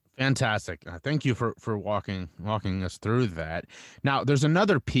 Fantastic. Thank you for walking us through that. Now, there's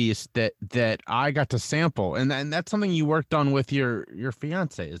another piece that I got to sample, and that's something you worked on with your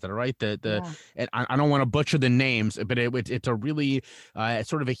fiance. Is that right? Yeah. And I don't want to butcher the names, but it's a really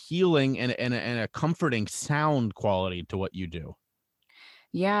sort of a healing and a comforting sound quality to what you do.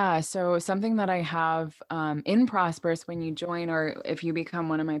 Yeah, so something that I have in Prosperous when you join, or if you become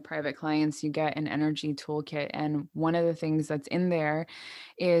one of my private clients, you get an energy toolkit. And one of the things that's in there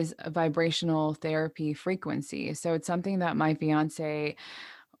is a vibrational therapy frequency. So it's something that my fiance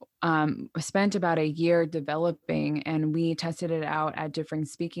spent about a year developing, and we tested it out at different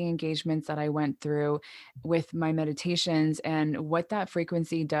speaking engagements that I went through with my meditations. And what that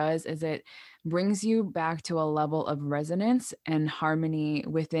frequency does is it brings you back to a level of resonance and harmony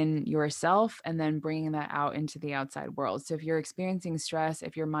within yourself, and then bringing that out into the outside world. So if you're experiencing stress,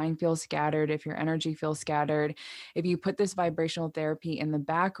 if your mind feels scattered, if your energy feels scattered, if you put this vibrational therapy in the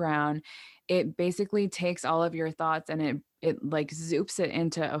background, it basically takes all of your thoughts and it like zoops it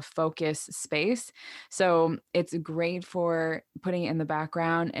into a focus space. So it's great for putting it in the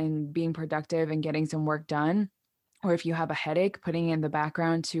background and being productive and getting some work done. Or if you have a headache, putting it in the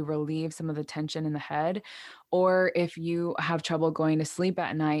background to relieve some of the tension in the head. Or if you have trouble going to sleep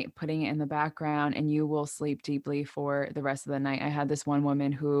at night, putting it in the background and you will sleep deeply for the rest of the night. I had this one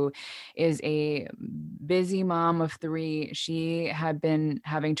woman who is a busy mom of 3. She had been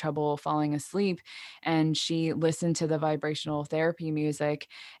having trouble falling asleep and she listened to the vibrational therapy music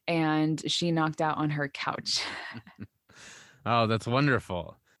and she knocked out on her couch. Oh, that's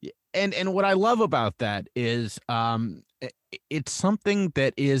wonderful. And what I love about that is it's something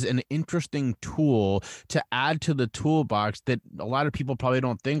that is an interesting tool to add to the toolbox that a lot of people probably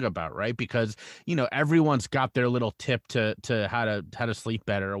don't think about, right? Because, everyone's got their little tip to how to sleep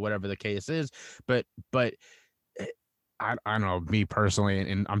better or whatever the case is. But I don't know, me personally,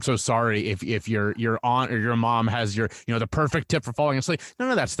 and I'm so sorry if your aunt or your mom has the perfect tip for falling asleep. None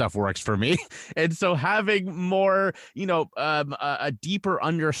of that stuff works for me. And so having more, a deeper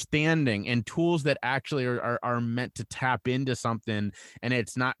understanding and tools that actually are meant to tap into something, and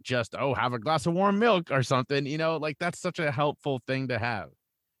it's not just, oh, have a glass of warm milk or something, like that's such a helpful thing to have.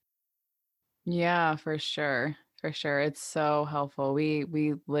 Yeah, for sure. For sure. It's so helpful. We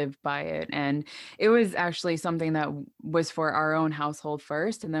live by it. And it was actually something that was for our own household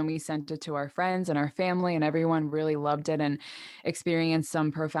first. And then we sent it to our friends and our family, and everyone really loved it and experienced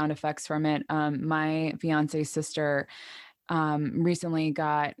some profound effects from it. My fiance's sister recently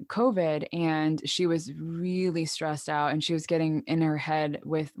got COVID and she was really stressed out and she was getting in her head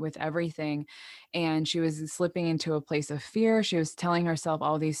with everything. And she was slipping into a place of fear. She was telling herself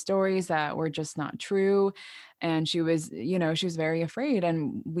all these stories that were just not true. And she was very afraid.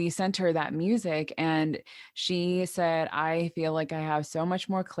 And we sent her that music and she said, I feel like I have so much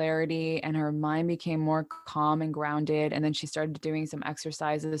more clarity, and her mind became more calm and grounded. And then she started doing some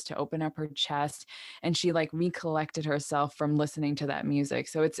exercises to open up her chest, and she like recollected herself from listening to that music.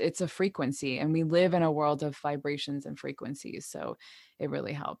 So it's a frequency, and we live in a world of vibrations and frequencies. So it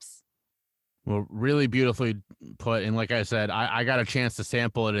really helps. Well, really beautifully put. And like I said, I got a chance to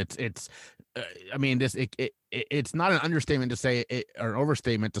sample it. I mean, it's not an understatement to say it, or an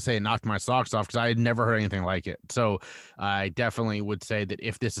overstatement to say it knocked my socks off, because I had never heard anything like it. So I definitely would say that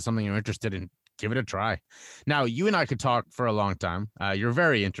if this is something you're interested in, give it a try. Now, you and I could talk for a long time. You're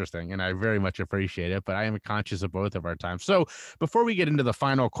very interesting, and I very much appreciate it, but I am conscious of both of our time. So before we get into the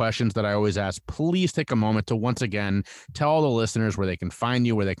final questions that I always ask, please take a moment to once again tell all the listeners where they can find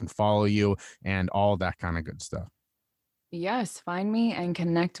you, where they can follow you, and all that kind of good stuff. Yes, find me and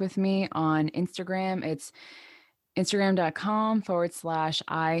connect with me on Instagram. It's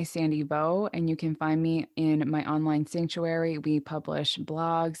Instagram.com/I Sandy Bo, and you can find me in my online sanctuary. We publish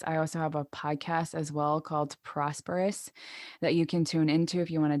blogs. I also have a podcast as well called Prosperous that you can tune into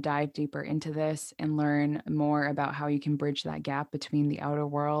if you want to dive deeper into this and learn more about how you can bridge that gap between the outer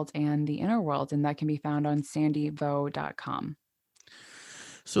world and the inner world. And that can be found on sandybo.com.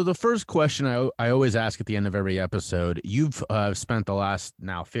 So the first question I always ask at the end of every episode, you've spent the last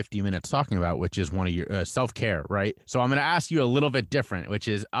now 50 minutes talking about, which is one of your self-care, right? So I'm going to ask you a little bit different, which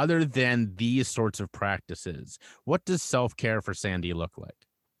is, other than these sorts of practices, what does self-care for Sandy look like?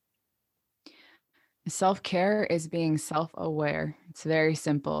 Self-care is being self-aware. It's very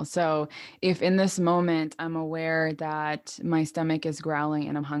simple. So if in this moment I'm aware that my stomach is growling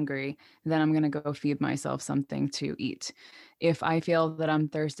and I'm hungry, then I'm going to go feed myself something to eat. If I feel that I'm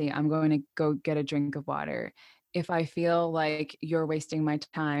thirsty, I'm going to go get a drink of water. If I feel like you're wasting my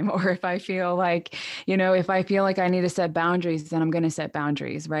time, or if I feel like, if I feel like I need to set boundaries, then I'm going to set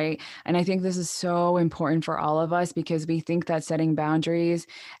boundaries, right? And I think this is so important for all of us because we think that setting boundaries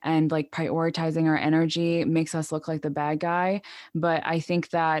and like prioritizing our energy makes us look like the bad guy. But I think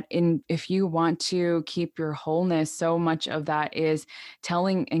that if you want to keep your wholeness, so much of that is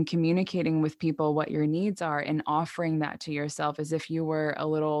telling and communicating with people what your needs are and offering that to yourself as if you were a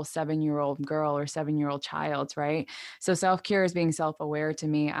little 7-year-old girl or 7-year-old child, right? So self-care is being self-aware to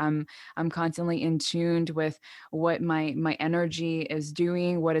me. I'm constantly in tuned with what my energy is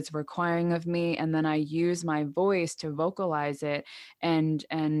doing, what it's requiring of me, and then I use my voice to vocalize it and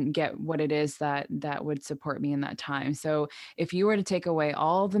get what it is that would support me in that time. So if you were to take away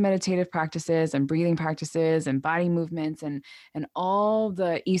all the meditative practices and breathing practices and body movements and all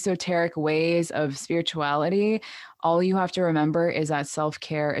the esoteric ways of spirituality, all you have to remember is that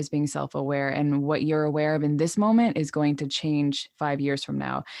self-care is being self-aware, and what you're aware of in this moment is going to change 5 years from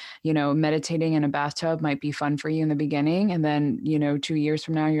now. Meditating in a bathtub might be fun for you in the beginning, and then 2 years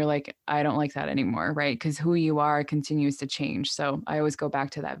from now you're like, I don't like that anymore, right? Because who you are continues to change. So I always go back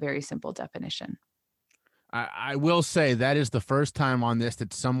to that very simple definition. I will say that is the first time on this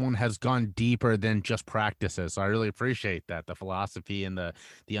that someone has gone deeper than just practices. So I really appreciate that, the philosophy and the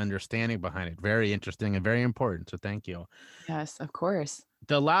understanding behind it. Very interesting and very important. So thank you. Yes, of course.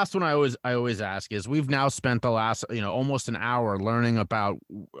 The last one I always ask is, we've now spent the last almost an hour learning about,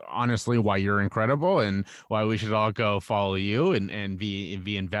 honestly, why you're incredible and why we should all go follow you and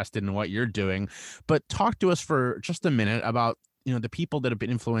be invested in what you're doing. But talk to us for just a minute about the people that have been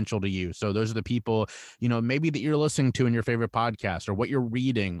influential to you. So those are the people, maybe that you're listening to in your favorite podcast, or what you're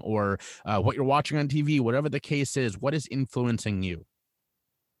reading, or what you're watching on TV, whatever the case is. What is influencing you?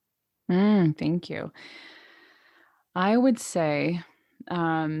 Thank you. I would say,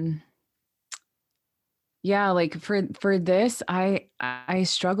 yeah, like for this, I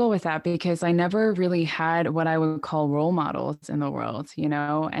struggle with that because I never really had what I would call role models in the world,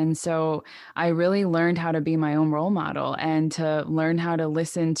 and so I really learned how to be my own role model and to learn how to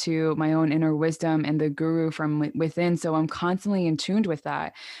listen to my own inner wisdom and the guru from within. So I'm constantly in tune with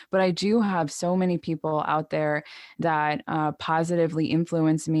that. But I do have so many people out there that positively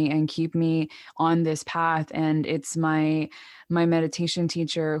influence me and keep me on this path, and it's my meditation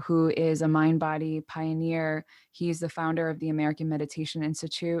teacher, who is a mind-body pioneer. He's the founder of the American Meditation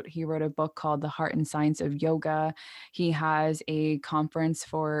Institute. He wrote a book called The Heart and Science of Yoga. He has a conference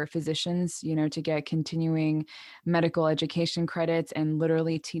for physicians, to get continuing medical education credits, and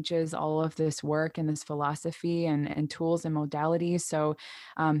literally teaches all of this work and this philosophy and tools and modalities. So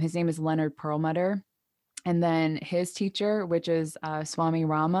his name is Leonard Perlmutter. And then his teacher, which is Swami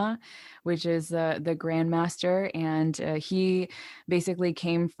Rama, which is the grandmaster. And he basically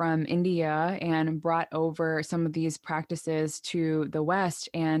came from India and brought over some of these practices to the West.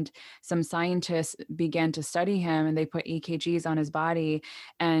 And some scientists began to study him, and they put EKGs on his body.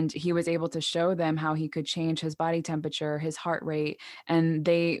 And he was able to show them how he could change his body temperature, his heart rate. And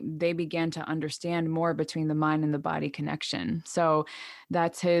they began to understand more between the mind and the body connection. So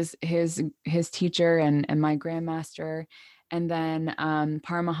that's his teacher and my grandmaster. And then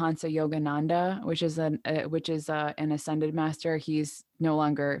Paramahansa Yogananda, which is an ascended master. He's no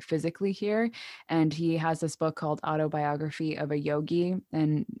longer physically here, and he has this book called Autobiography of a Yogi,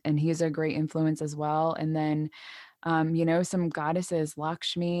 and he's a great influence as well. And then some goddesses,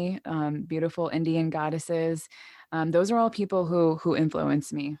 Lakshmi, beautiful Indian goddesses. Those are all people who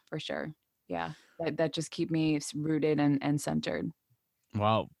influence me for sure. Yeah, that just keep me rooted and centered.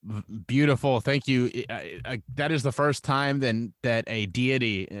 Wow, beautiful. Thank you. That is the first time then that a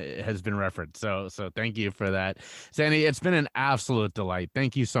deity has been referenced. So thank you for that. Sandy, it's been an absolute delight.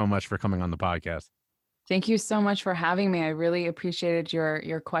 Thank you so much for coming on the podcast. Thank you so much for having me. I really appreciated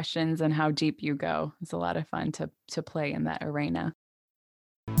your questions and how deep you go. It's a lot of fun to play in that arena.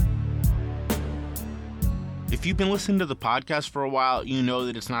 If you've been listening to the podcast for a while, you know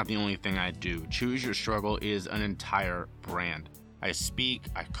that it's not the only thing I do. Choose Your Struggle is an entire brand. I speak,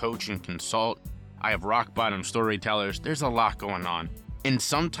 I coach and consult. I have rock bottom storytellers. There's a lot going on. And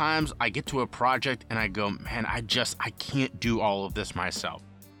sometimes I get to a project and I go, man, I can't do all of this myself.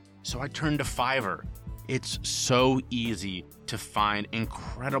 So I turn to Fiverr. It's so easy to find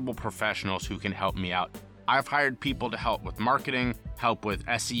incredible professionals who can help me out. I've hired people to help with marketing, help with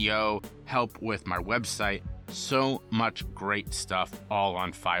SEO, help with my website. So much great stuff all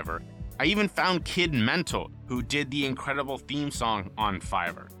on Fiverr. I even found Kid Mental, who did the incredible theme song on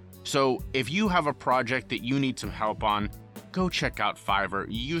Fiverr. So if you have a project that you need some help on, go check out Fiverr.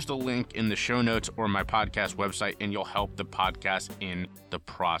 Use the link in the show notes or my podcast website, and you'll help the podcast in the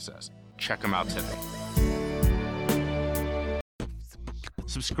process. Check them out today.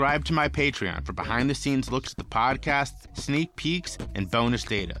 Subscribe to my Patreon for behind-the-scenes looks at the podcast, sneak peeks, and bonus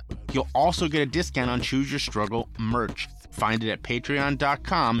data. You'll also get a discount on Choose Your Struggle merch. Find it at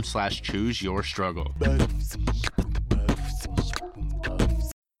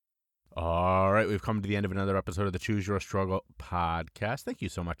patreon.com/chooseyourstruggle. All right, we've come to the end of another episode of the Choose Your Struggle podcast. Thank you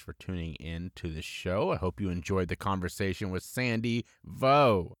so much for tuning in to the show. I hope you enjoyed the conversation with Sandy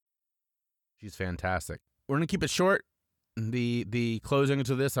Vo. She's fantastic. We're going to keep it short. The closing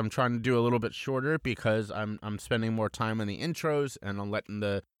to this, I'm trying to do a little bit shorter because I'm spending more time in the intros and I'm letting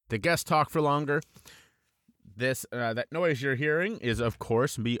the guests talk for longer. This that noise you're hearing is, of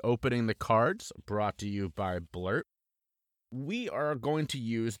course, me opening the cards, brought to you by Blurt. We are going to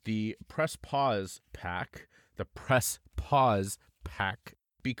use the Press Pause pack,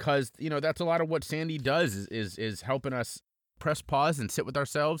 because, you know, that's a lot of what Sandy does is helping us press pause and sit with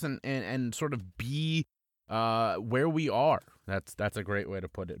ourselves and sort of be where we are. That's a great way to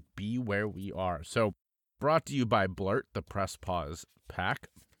put it. Be where we are. So, brought to you by Blurt, the Press Pause pack.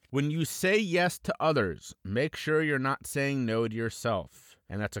 When you say yes to others, make sure you're not saying no to yourself.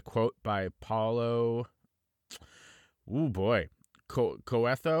 And that's a quote by Paulo. Ooh, boy.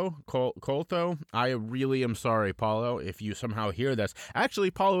 Coelho. I really am sorry, Paulo, if you somehow hear this. Actually,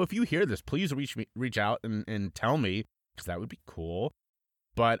 Paulo, if you hear this, please reach out and tell me, because that would be cool.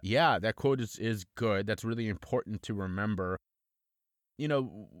 But yeah, that quote is good. That's really important to remember. You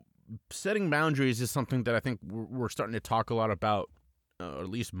know, setting boundaries is something that I think we're starting to talk a lot about, or at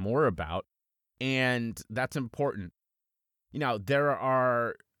least more about, and that's important. You know, there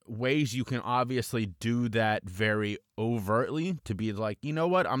are ways you can obviously do that very overtly, to be like, you know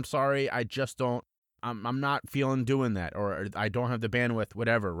what, I'm sorry, I'm not feeling doing that, or I don't have the bandwidth,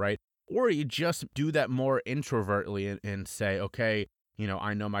 whatever, right? Or you just do that more introvertly and say, okay, you know,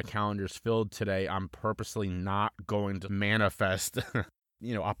 I know my calendar's filled today. I'm purposely not going to manifest,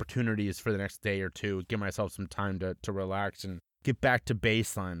 you know, opportunities for the next day or two, give myself some time to relax and get back to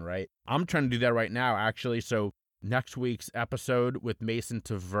baseline, right? I'm trying to do that right now, actually. So next week's episode with Mason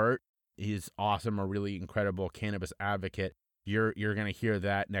Tvert, he's awesome, a really incredible cannabis advocate. You're going to hear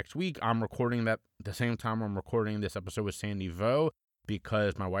that next week. I'm recording that the same time I'm recording this episode with Sandy Vo,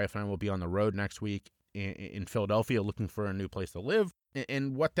 because my wife and I will be on the road next week in Philadelphia looking for a new place to live.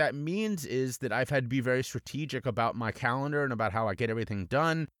 And what that means is that I've had to be very strategic about my calendar and about how I get everything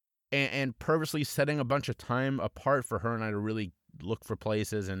done, and purposely setting a bunch of time apart for her and I to really look for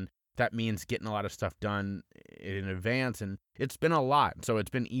places. And that means getting a lot of stuff done in advance. And it's been a lot. So it's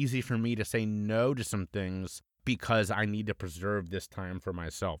been easy for me to say no to some things because I need to preserve this time for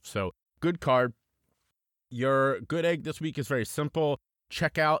myself. So good card. Your good egg this week is very simple.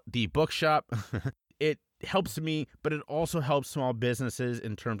 Check out the bookshop. It helps me, but it also helps small businesses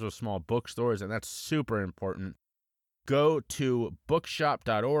in terms of small bookstores, and that's super important. Go to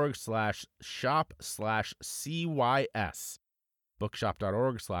bookshop.org/shop/CYS.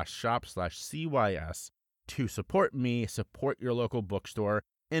 Bookshop.org/shop/CYS to support me, support your local bookstore,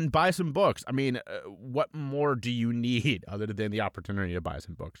 and buy some books. I mean, what more do you need other than the opportunity to buy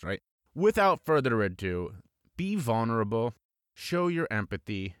some books, right? Without further ado, be vulnerable, show your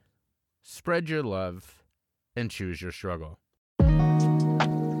empathy, spread your love, and choose your struggle.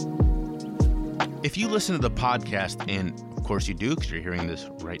 If you listen to the podcast, and of course you do because you're hearing this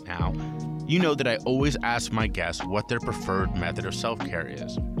right now, you know that I always ask my guests what their preferred method of self-care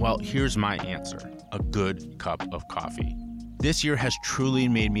is. Well, here's my answer: a good cup of coffee. This year has truly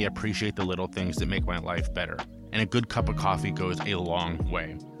made me appreciate the little things that make my life better, and a good cup of coffee goes a long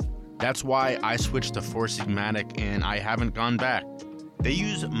way. That's why I switched to Four Sigmatic, and I haven't gone back. They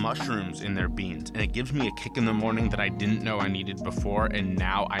use mushrooms in their beans, and it gives me a kick in the morning that I didn't know I needed before, and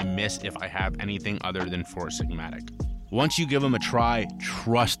now I miss if I have anything other than Four Sigmatic. Once you give them a try,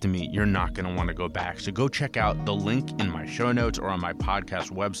 trust me, you're not going to want to go back. So go check out the link in my show notes or on my podcast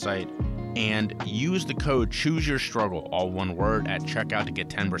website and use the code ChooseYourStruggle, all one word, at checkout to get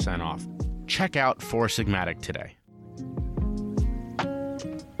 10% off. Check out Four Sigmatic today.